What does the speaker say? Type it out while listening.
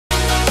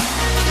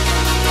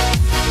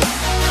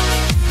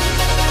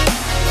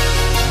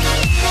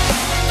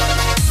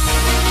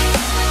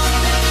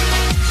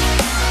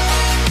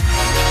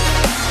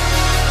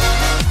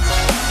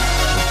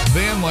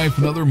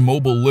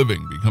mobile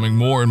living becoming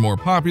more and more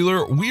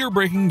popular, we are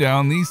breaking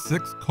down these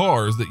 6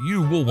 cars that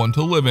you will want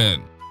to live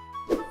in.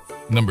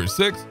 Number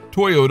 6.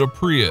 Toyota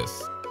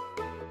Prius.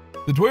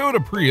 The Toyota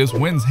Prius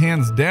wins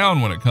hands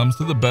down when it comes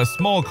to the best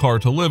small car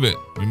to live in.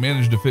 We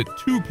managed to fit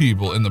 2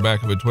 people in the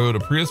back of a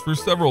Toyota Prius for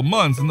several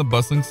months in the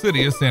bustling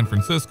city of San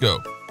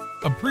Francisco.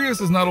 A Prius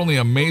is not only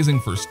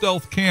amazing for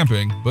stealth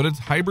camping, but its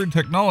hybrid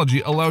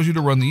technology allows you to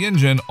run the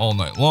engine all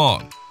night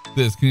long.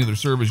 This can either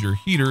serve as your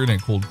heater in a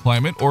cold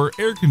climate or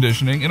air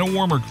conditioning in a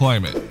warmer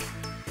climate.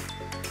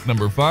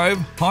 Number 5.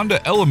 Honda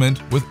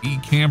Element with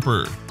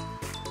e-Camper.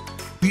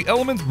 The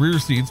Element's rear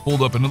seats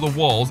fold up into the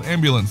walls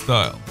ambulance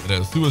style. It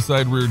has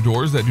suicide rear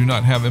doors that do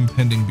not have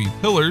impending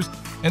B-pillars,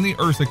 and the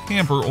Ursa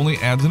camper only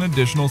adds an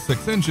additional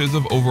 6 inches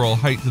of overall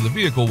height to the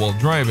vehicle while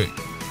driving.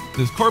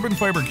 This carbon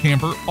fiber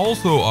camper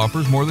also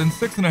offers more than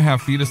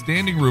 6.5 feet of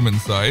standing room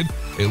inside,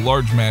 a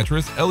large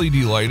mattress,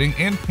 LED lighting,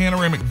 and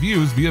panoramic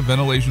views via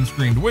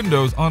ventilation-screened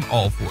windows on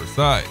all 4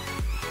 sides.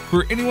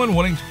 For anyone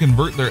wanting to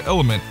convert their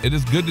Element, it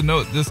is good to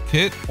know that this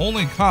kit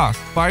only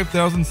costs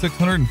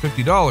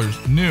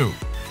 $5,650 new.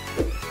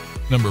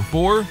 Number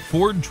 4.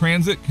 Ford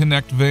Transit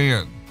Connect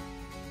Van.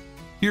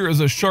 Here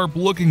is a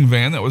sharp-looking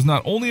van that was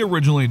not only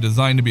originally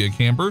designed to be a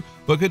camper,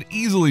 but could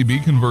easily be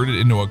converted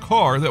into a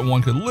car that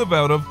one could live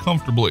out of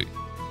comfortably.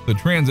 The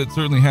Transit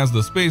certainly has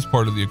the space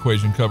part of the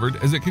equation covered,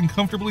 as it can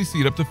comfortably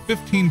seat up to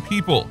 15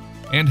 people,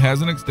 and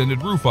has an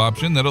extended roof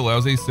option that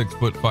allows a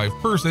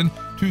 6'5" person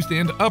to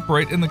stand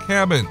upright in the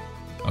cabin.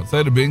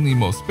 Outside of being the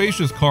most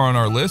spacious car on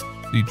our list,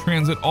 the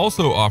Transit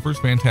also offers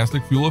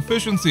fantastic fuel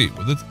efficiency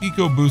with its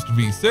EcoBoost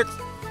V6,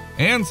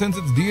 and since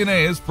its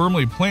DNA is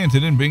firmly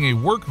planted in being a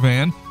work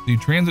van, the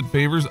Transit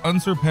favors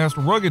unsurpassed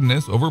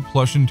ruggedness over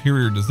plush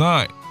interior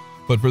design.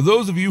 But for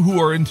those of you who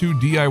are into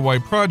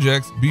DIY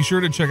projects, be sure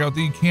to check out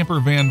the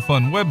Camper Van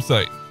Fun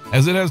website,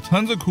 as it has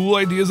tons of cool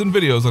ideas and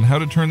videos on how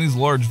to turn these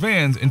large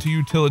vans into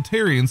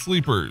utilitarian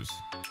sleepers.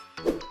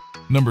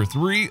 Number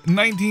 3.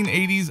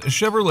 1980s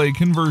Chevrolet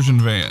Conversion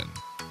Van.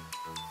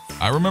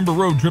 I remember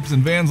road trips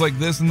in vans like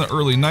this in the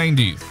early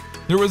 90s.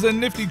 There was a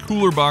nifty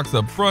cooler box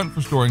up front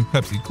for storing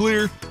Pepsi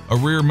Clear, a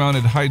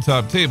rear-mounted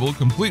high-top table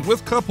complete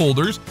with cup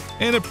holders,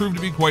 and it proved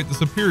to be quite the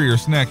superior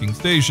snacking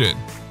station.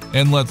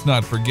 And let's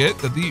not forget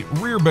that the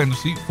rear bench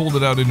seat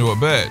folded out into a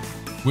bed.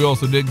 We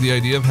also dig the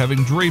idea of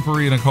having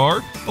drapery in a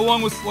car,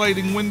 along with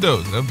sliding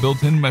windows that have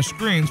built-in mesh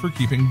screens for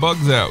keeping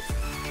bugs out.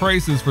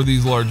 Prices for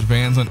these large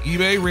vans on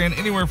eBay ran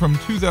anywhere from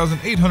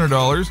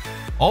 $2,800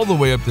 all the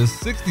way up to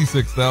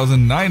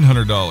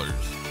 $66,900.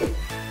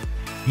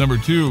 Number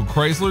 2.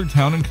 Chrysler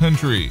Town &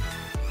 Country.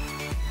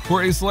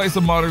 For a slice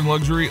of modern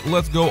luxury,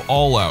 let's go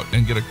all out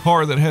and get a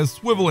car that has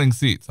swiveling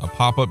seats, a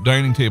pop-up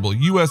dining table,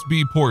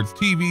 USB ports,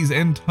 TVs,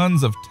 and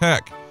tons of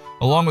tech,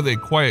 along with a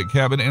quiet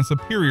cabin and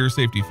superior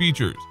safety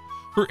features.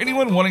 For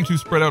anyone wanting to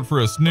spread out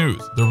for a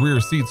snooze, the rear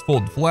seats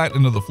fold flat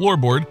into the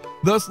floorboard,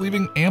 thus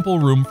leaving ample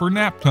room for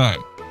nap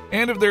time.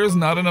 And if there is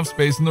not enough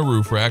space in the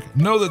roof rack,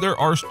 know that there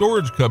are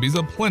storage cubbies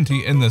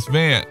aplenty in this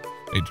van.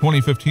 A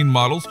 2015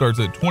 model starts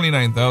at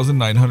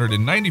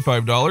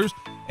 $29,995,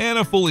 and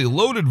a fully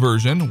loaded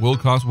version will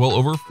cost well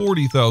over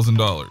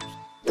 $40,000.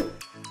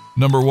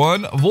 Number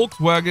 1.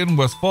 Volkswagen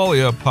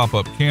Westfalia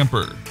Pop-Up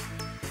Camper.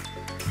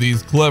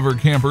 These clever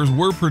campers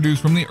were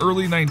produced from the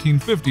early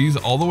 1950s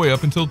all the way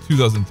up until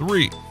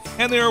 2003,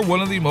 and they are one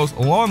of the most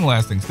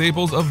long-lasting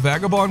staples of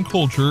vagabond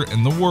culture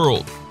in the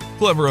world.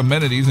 Clever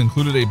amenities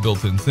included a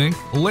built-in sink,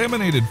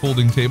 laminated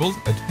folding tables,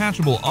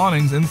 attachable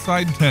awnings and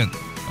side tents,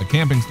 a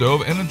camping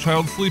stove, and a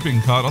child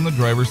sleeping cot on the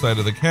driver's side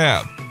of the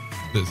cab.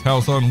 This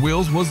house on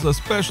wheels was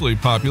especially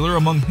popular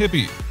among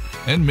hippies,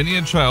 and many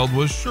a child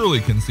was surely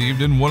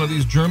conceived in one of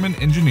these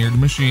German-engineered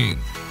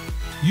machines.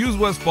 Used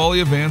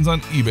Westfalia vans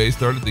on eBay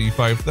start at the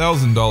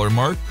 $5,000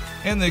 mark,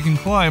 and they can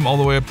climb all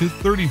the way up to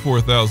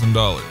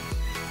 $34,000.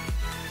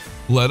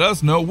 Let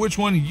us know which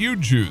one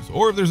you'd choose,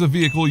 or if there's a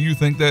vehicle you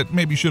think that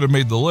maybe should have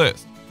made the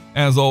list.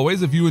 As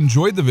always, if you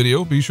enjoyed the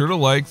video, be sure to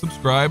like,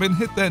 subscribe, and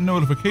hit that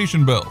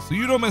notification bell so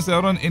you don't miss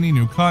out on any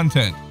new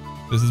content.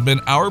 This has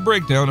been our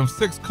breakdown of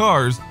 6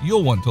 cars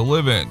you'll want to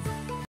live in.